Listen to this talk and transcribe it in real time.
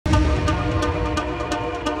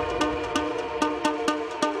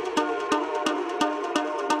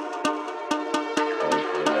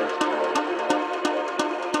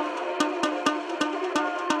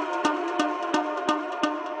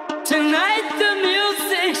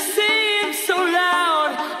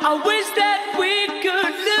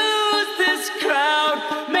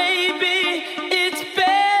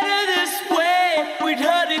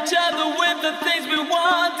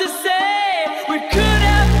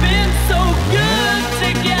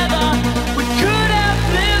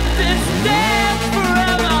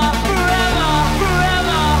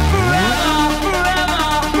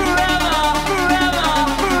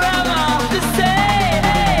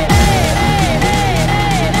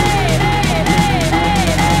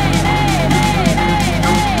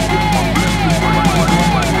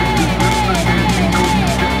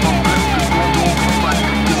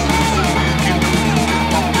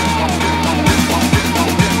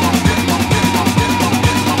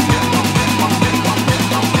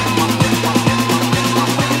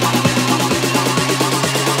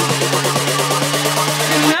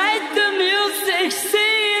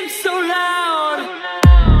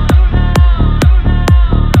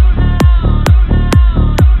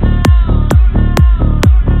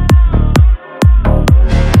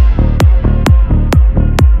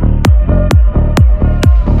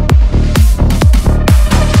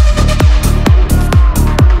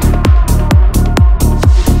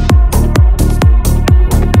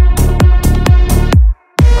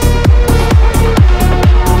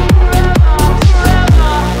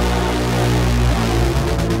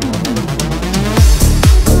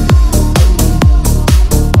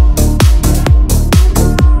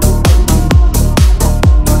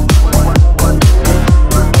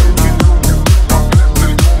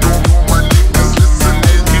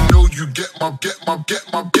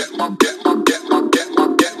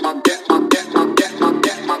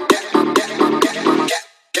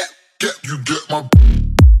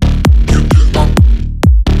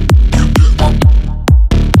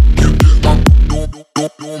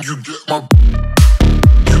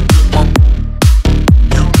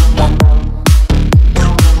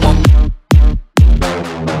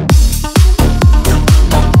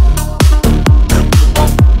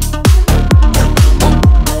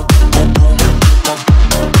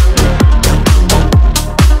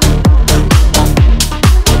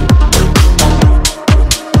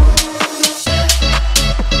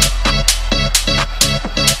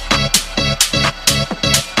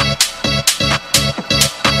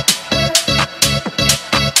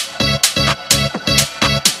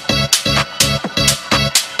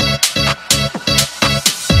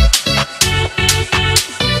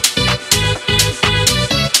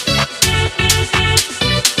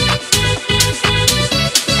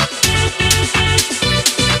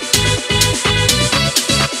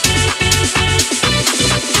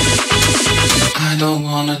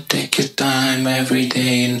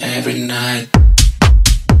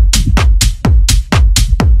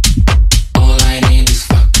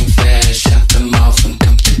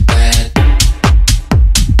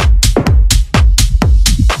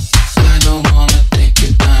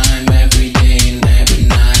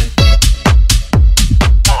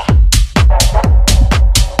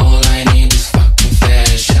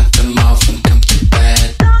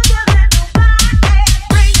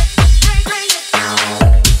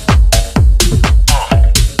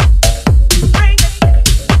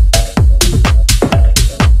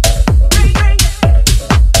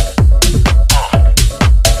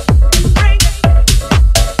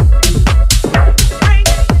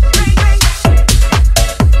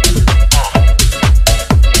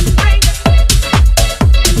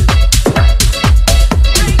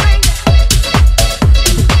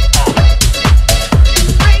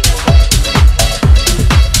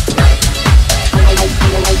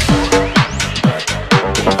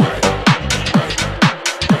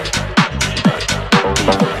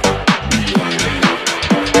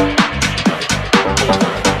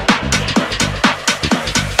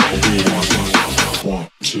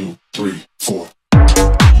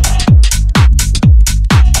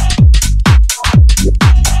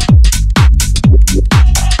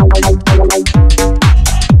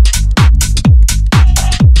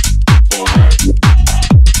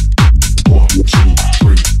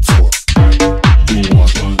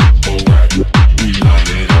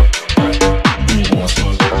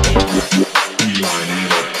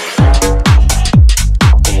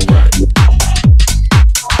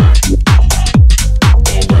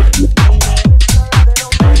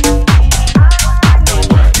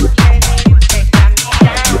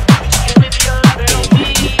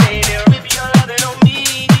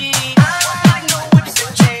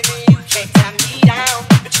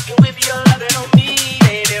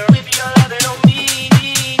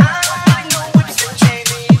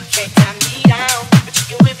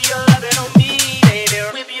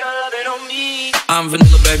on me. I'm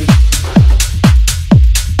vanilla, baby.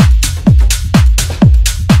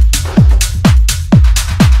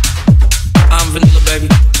 I'm vanilla, baby.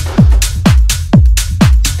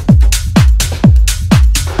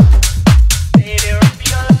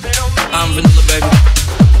 I'm vanilla, baby.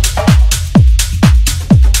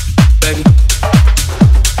 Baby.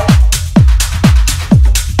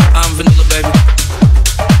 I'm vanilla, baby.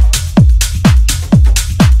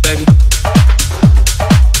 Baby.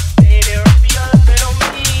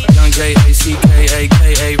 Young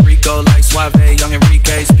J-A-C-K-A-K-A Rico like Suave, young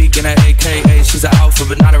Enrique speaking at AKA. She's an alpha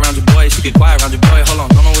but not around your boy. She get quiet around your boy. Hold on,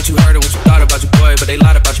 don't know what you heard or what you thought about your boy, but they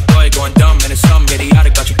lied about your boy. Going dumb and it's something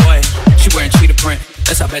idiotic about your boy. She wearing cheetah print.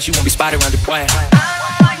 That's how bad she won't be spotted around your boy.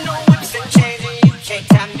 I know whips and chains and you can't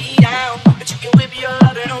tie me down, but you can whip your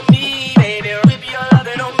lovin' on me, baby. Whip your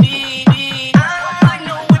lovin' on me. I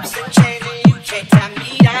know whips and chains and you can't tie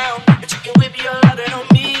me down, but you can whip your lovin' on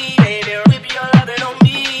me, baby. Whip your lovin' on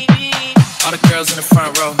me. All the girls in the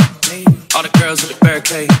front row, all the girls with the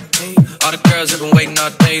barricade, all the girls have been waiting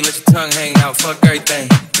all day. Let your tongue hang out, fuck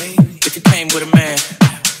everything. If you came with a man,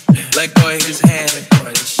 let go of his hand.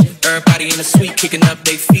 Everybody in the suite kicking up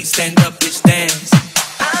their feet, stand up, bitch, dance.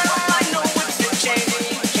 I know whips and chains and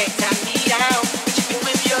you can't tie me down, but you can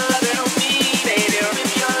whip your lovin' on me, baby.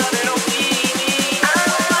 Whip your lovin' on me.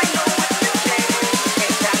 I know whips and chains and you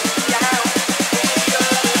can't tie me down, whip your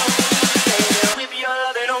lovin' on me, baby. Whip your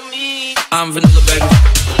lovin' on me. I'm vanilla, baby.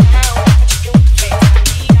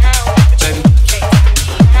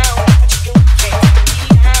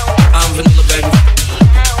 I'm vanilla, baby.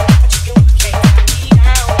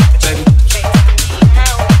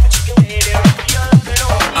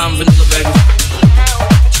 I'm vanilla, baby.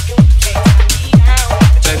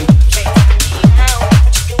 Baby.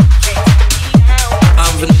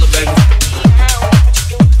 I'm vanilla, baby.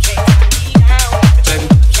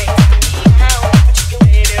 Baby.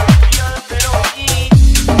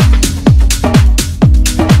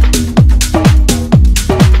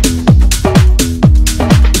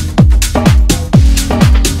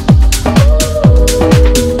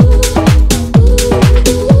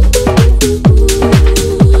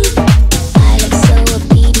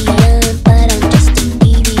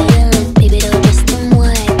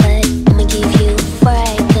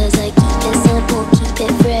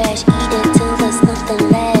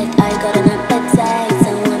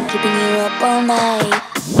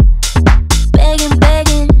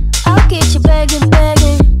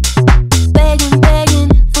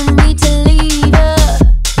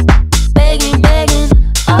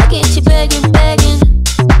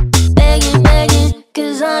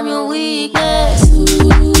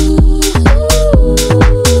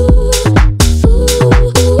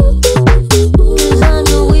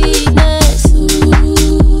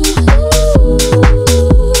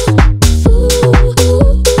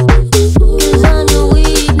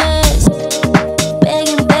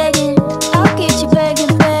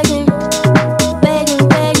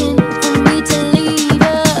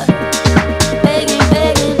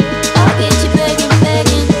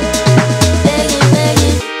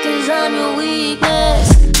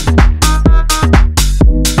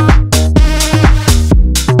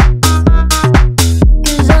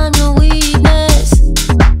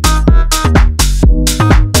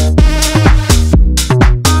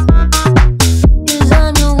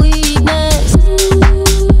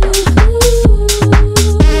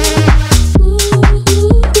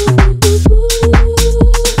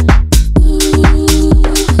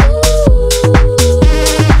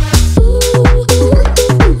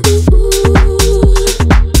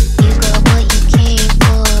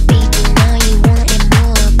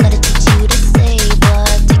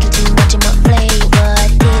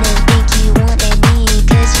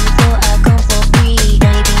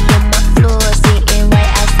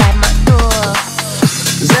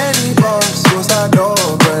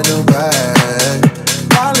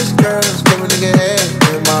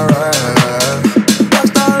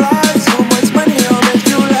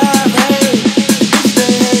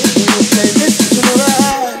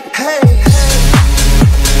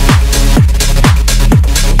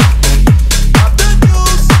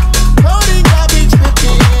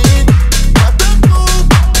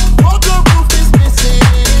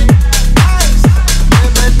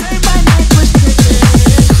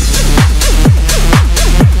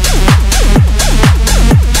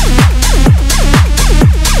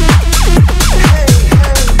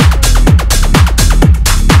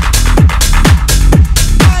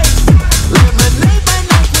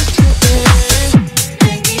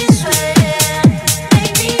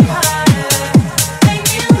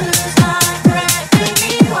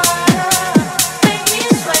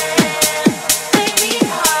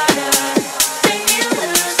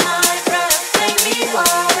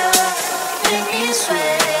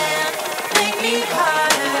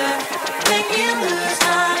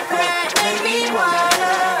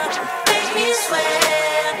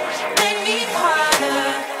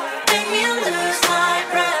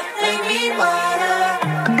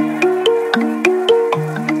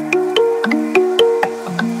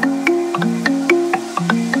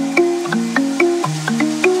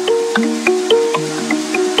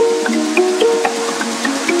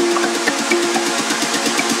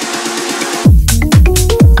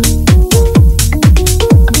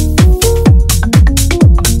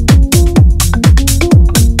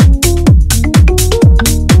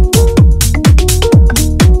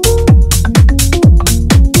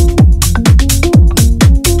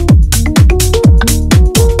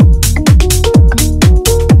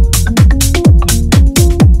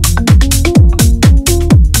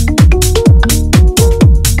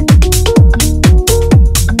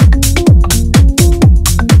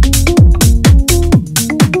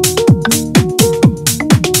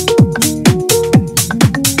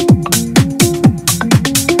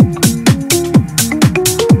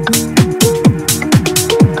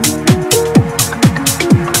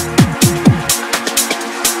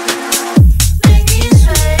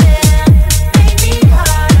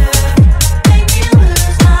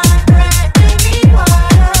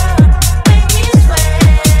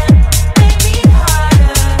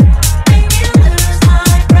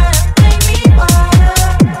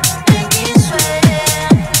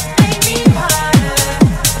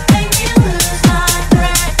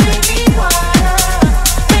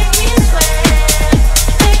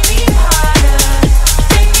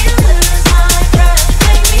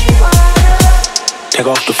 Take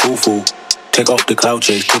off the foo-foo, take off the cloud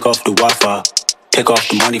chase, take off the Wi-Fi. Take off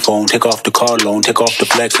the money phone, take off the car loan, take off the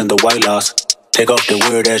flex and the white loss. Take off the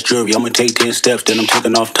weird ass jewelry, I'ma take 10 steps, then I'm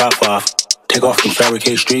taking off top 5. Take off them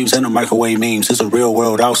fabricate streams and the microwave memes, it's a real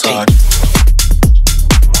world outside.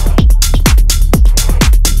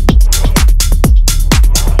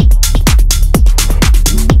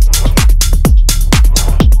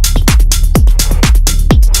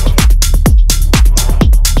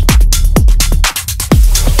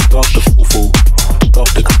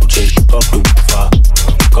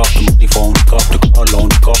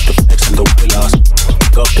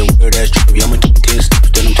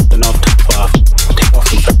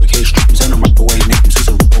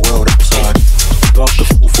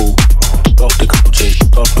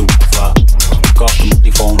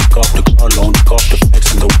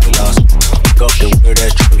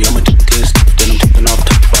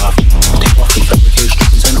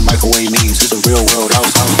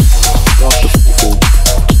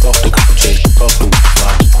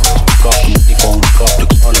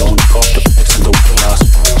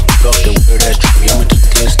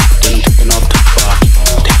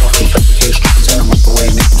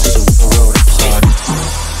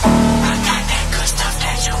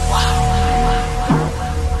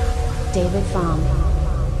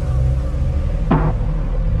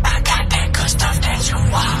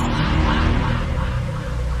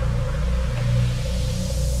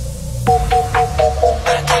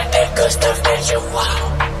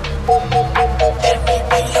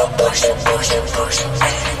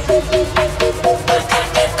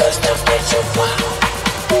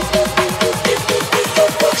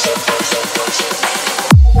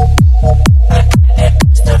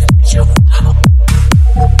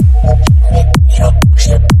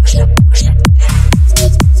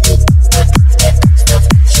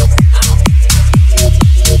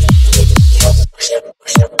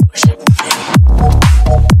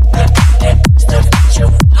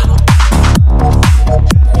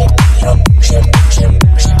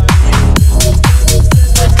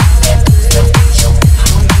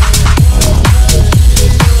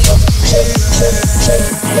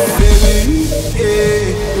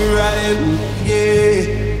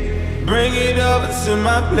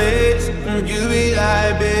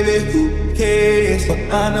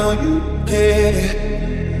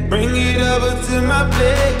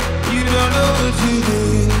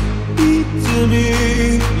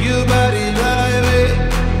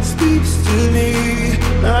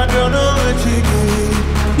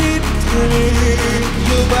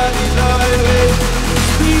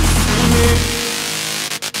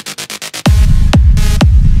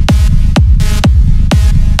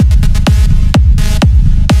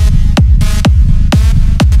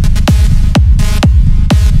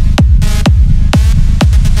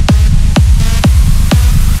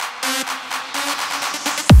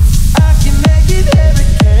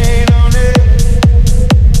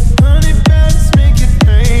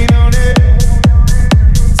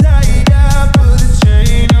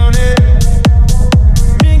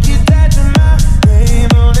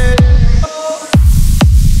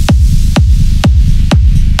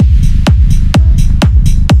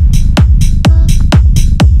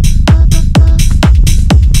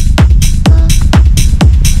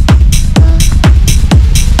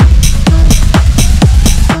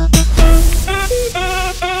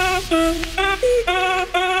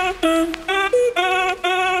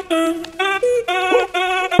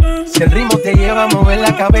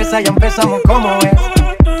 Ya empezamos como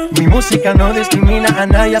es. Mi música no discrimina a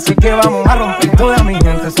nadie, así que vamos a romper. Toda mi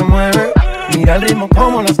gente se mueve, mira el ritmo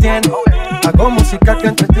como los tiene. Hago música que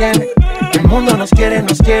entretiene. El mundo nos quiere,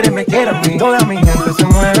 me quiere a mí. Toda mi gente se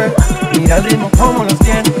mueve, mira el ritmo como los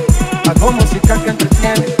tiene. Hago música que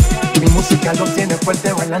entretiene. Mi música los tiene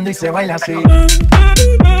fuerte bailando y se baila así.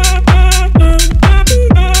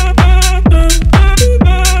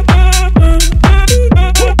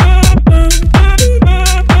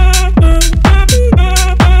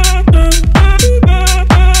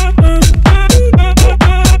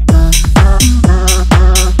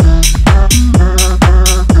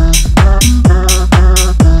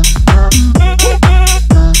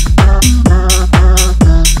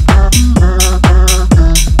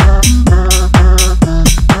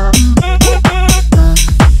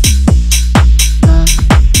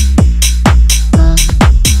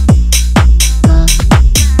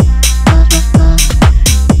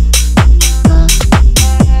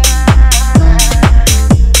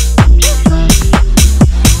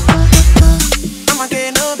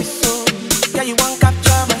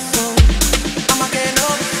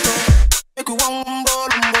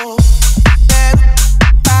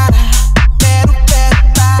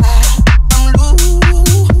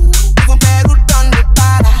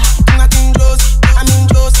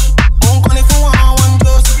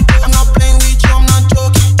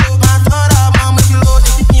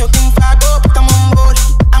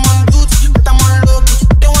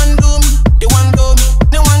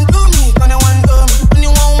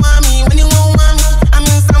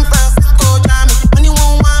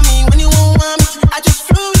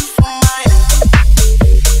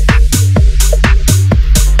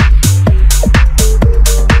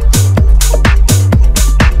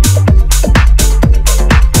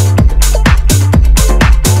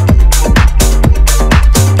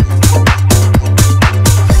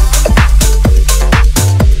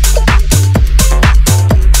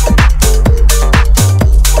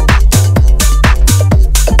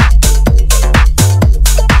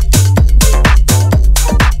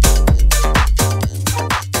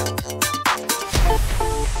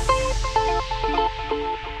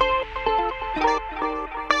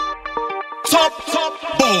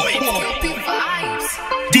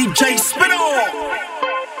 DJ Spinall,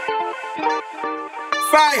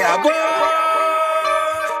 Fireboy.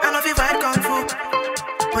 I love you fight kung fu,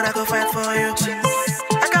 but I go fight for you.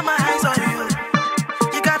 I got my eyes on you,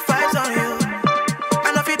 you got vibes on you.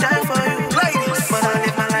 I love you die for you, Ladies, but I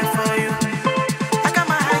live my life for you. I got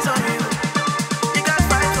my eyes on you, you got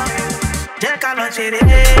vibes on you. Take a lunch in it.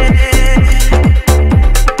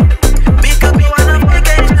 We could go on a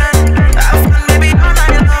vacation, have fun maybe all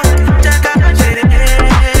night long. Take a lunch in it.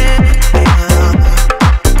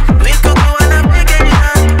 We could go on a vacation,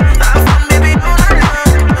 have fun maybe all night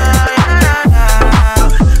long.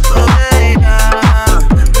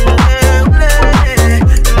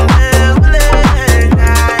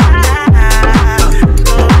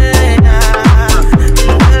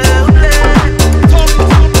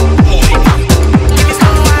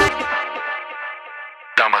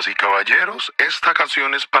 Damas y caballeros, esta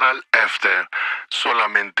canción es para el after.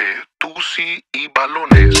 Solamente Tussi y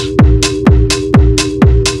balones.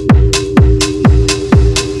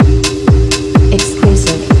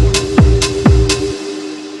 Exclusive.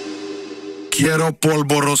 Quiero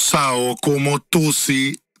polvo rosado como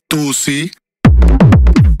Tussi, Tussi.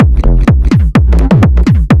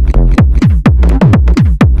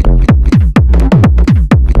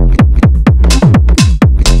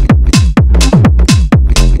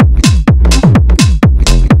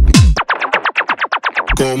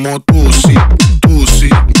 Como Tussi, Tussi,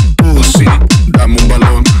 Tussi, dame un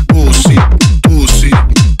balón, Tussi, Tussi,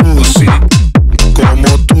 Tussi.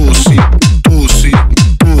 Como Tussi, Tussi,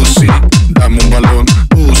 Tussi, dame un balón,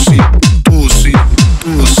 Tussi, Tussi,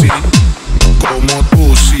 Tussi. Como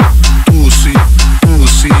Tussi, Tussi,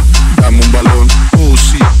 Tussi, dame un balón,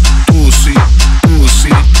 Tussi, Tussi,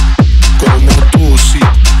 Tussi. Como Tussi,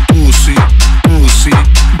 Tussi, Tussi,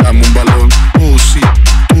 dame un balón, Tussi,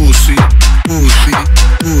 Tussi, Tussi.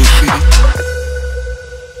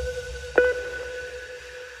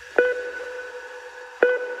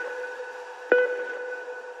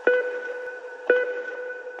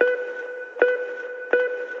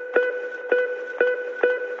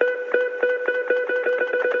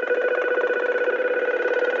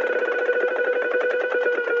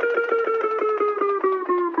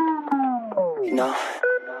 You know,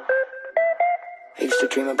 I used to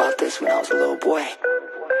dream about this when I was a little boy.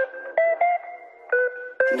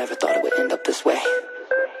 I never thought it would end up this way.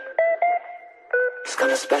 It's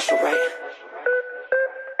kinda special, right?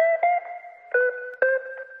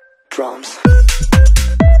 Drums.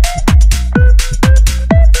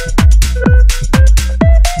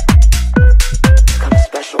 It's kinda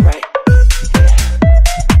special, right? Yeah.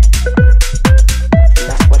 And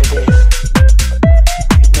that's what it is.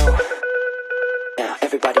 You know, now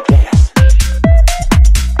everybody dance.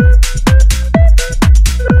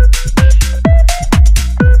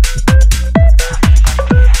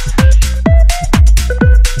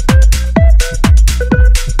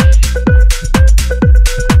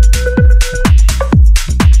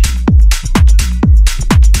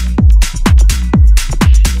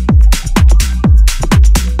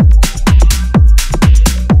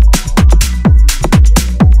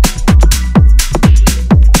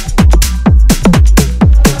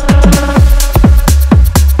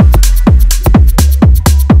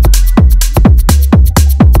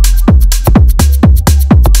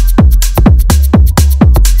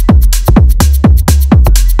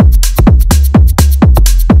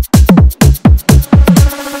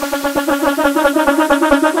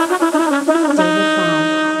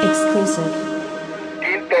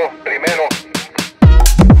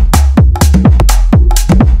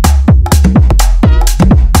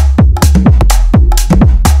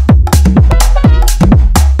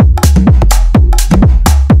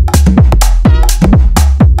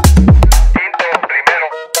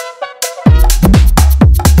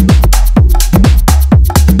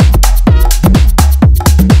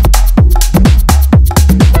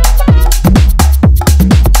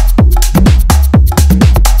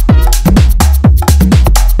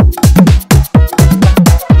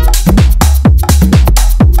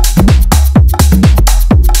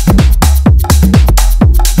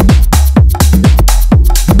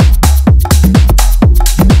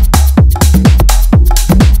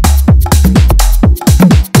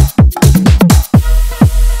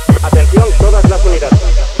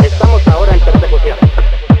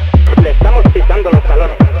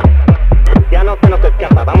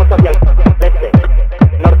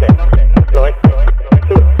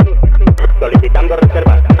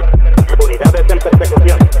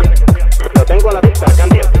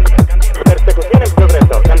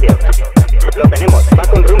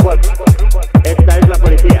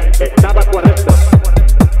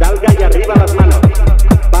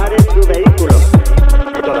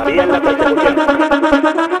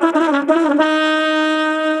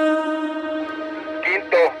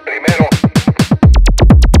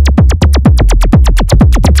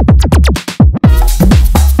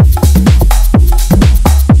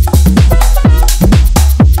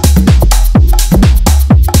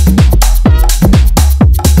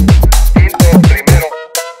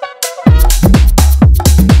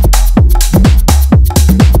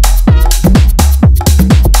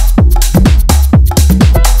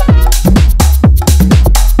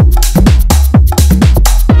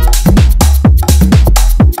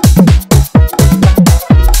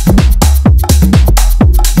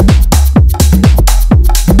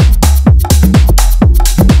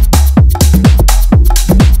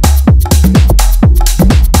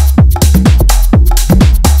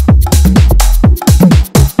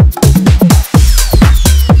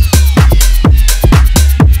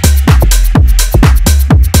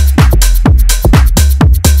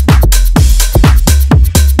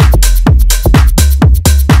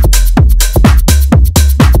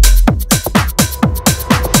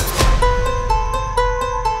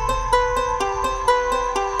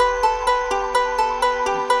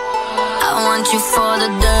 want you for the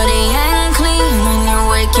dirty and clean. When you're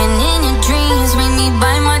waking in your dreams, make me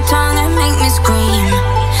bite my tongue and make me scream.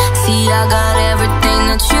 See, I got everything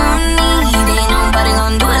that you need. Ain't nobody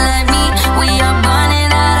gonna do it like me. We are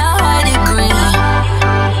burning at a high degree.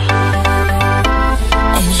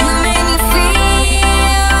 And you make me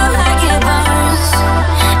feel like it burns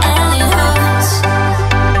and it hurts.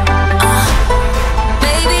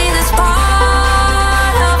 Baby, this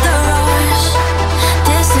part of the rush.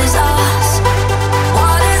 This is us.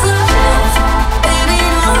 What is love? Baby,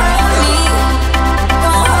 don't hurt me.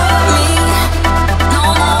 Don't hurt me no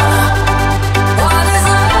more. What is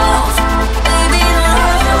love? Baby, don't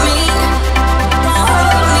hurt me. Don't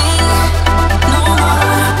hurt me no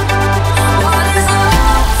more. What is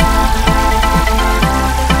love?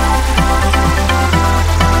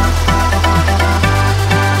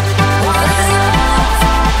 What is love?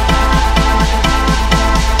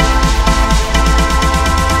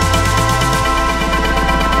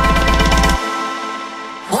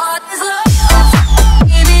 What is love?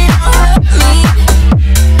 Baby, don't hurt me.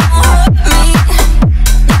 Don't hurt me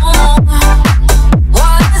no more.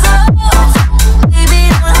 What is love? Baby,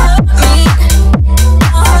 don't hurt me.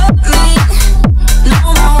 Don't hurt me no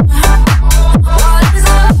more. What is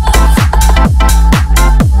love?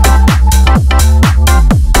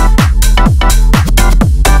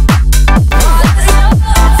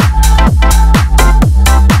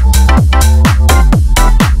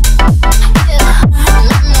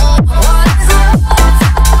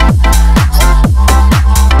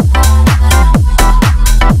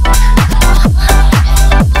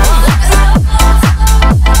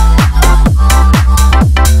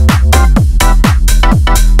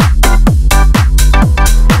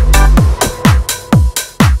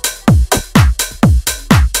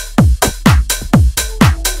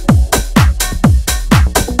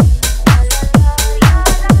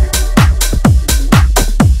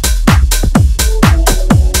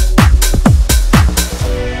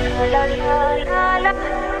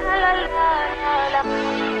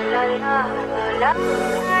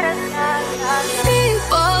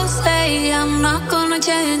 People say I'm not gonna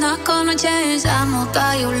change, not gonna change. I know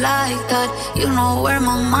that you like that. You know where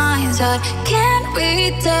my mind's at. Can't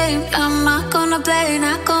be tamed. I'm not gonna play,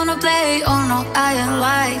 not gonna play. Oh no, I ain't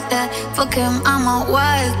like that. Fuck him, I'm a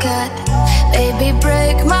wildcat. Baby,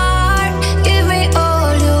 break my heart. Give me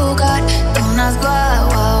all you got. Don't ask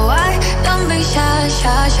why. Don't be shy,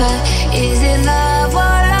 shy, shy. Is it love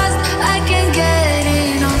or lust? I can't get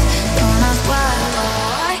enough. Don't ask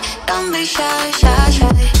why. Don't be shy, shy, shy.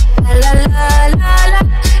 La la la la la.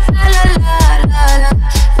 La la la la la.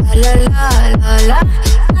 La la la la la.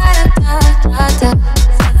 La da da da. La da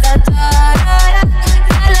da da.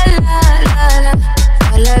 La la la la la.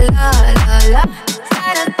 La la la la. La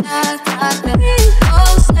da da da.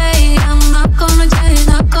 People say I'm not gonna change,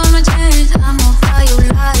 not gonna change. I know how you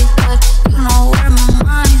like that. You know where my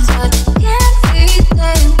mind's at. Can't be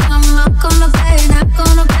tamed. I'm not gonna play, not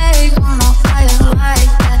gonna play. Oh no, I ain't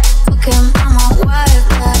like that. Fuck him, I'm a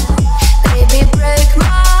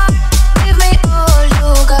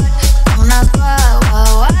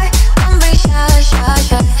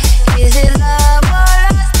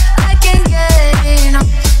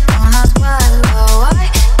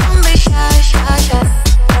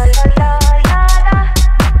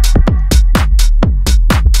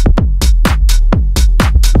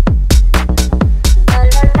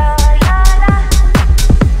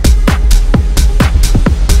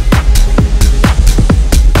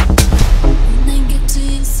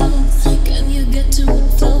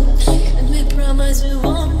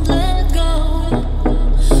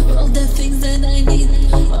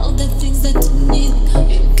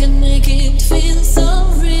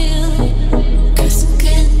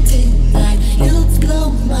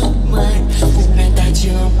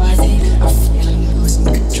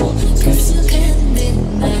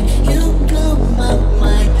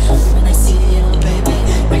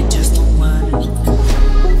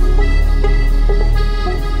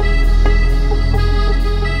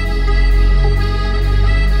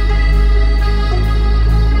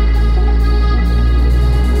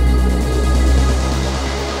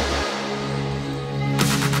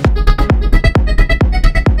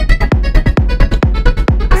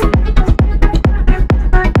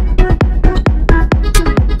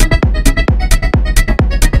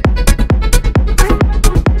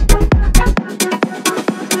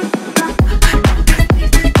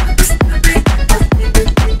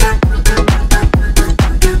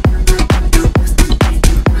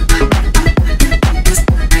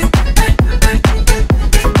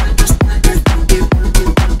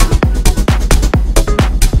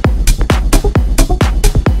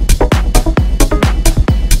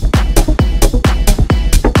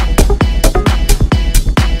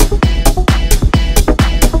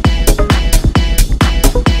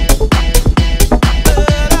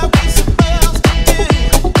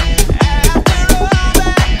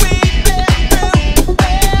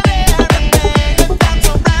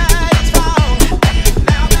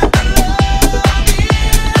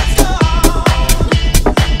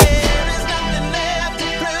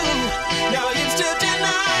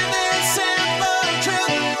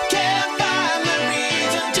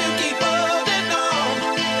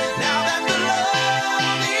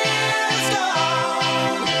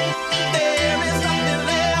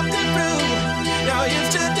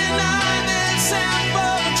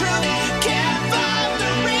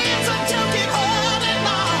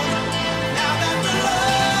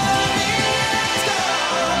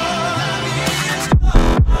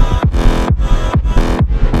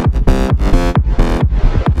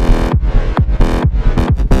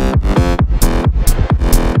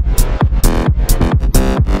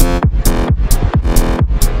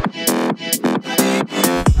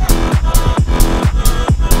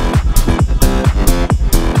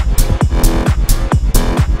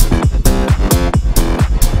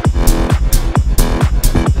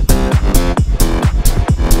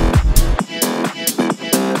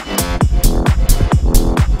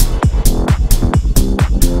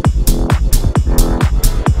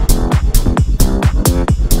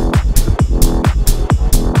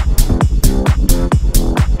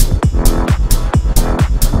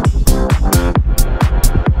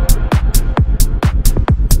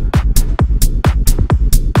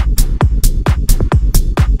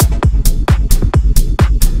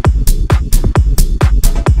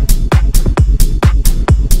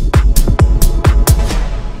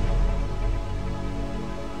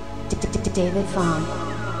with Pham.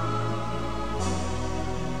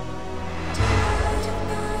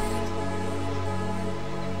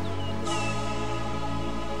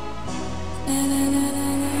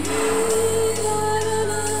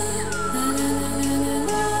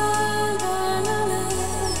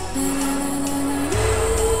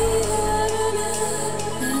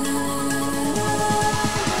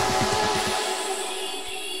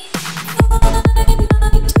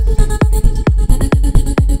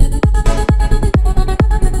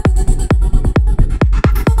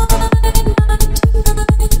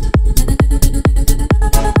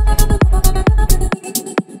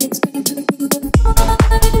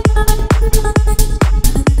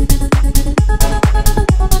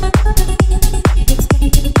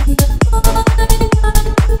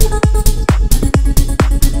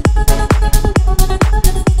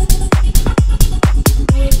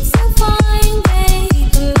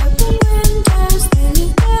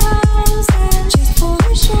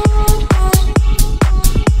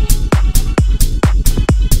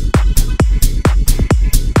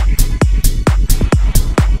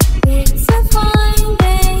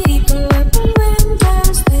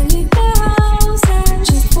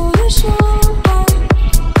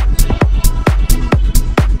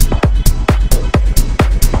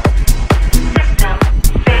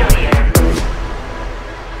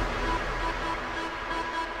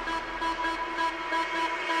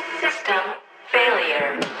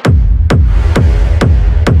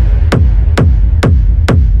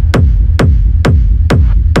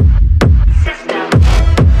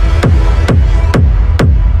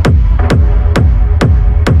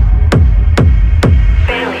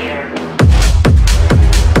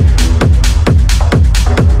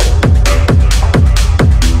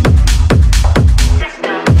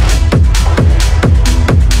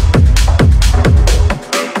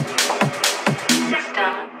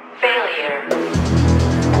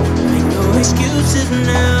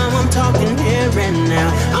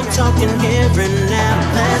 talking here and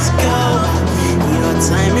now, let's go. Your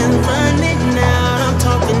time is running out. I'm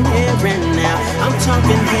talking here and now. I'm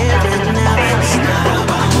talking here and now. It's not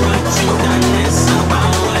about what you've done, it's about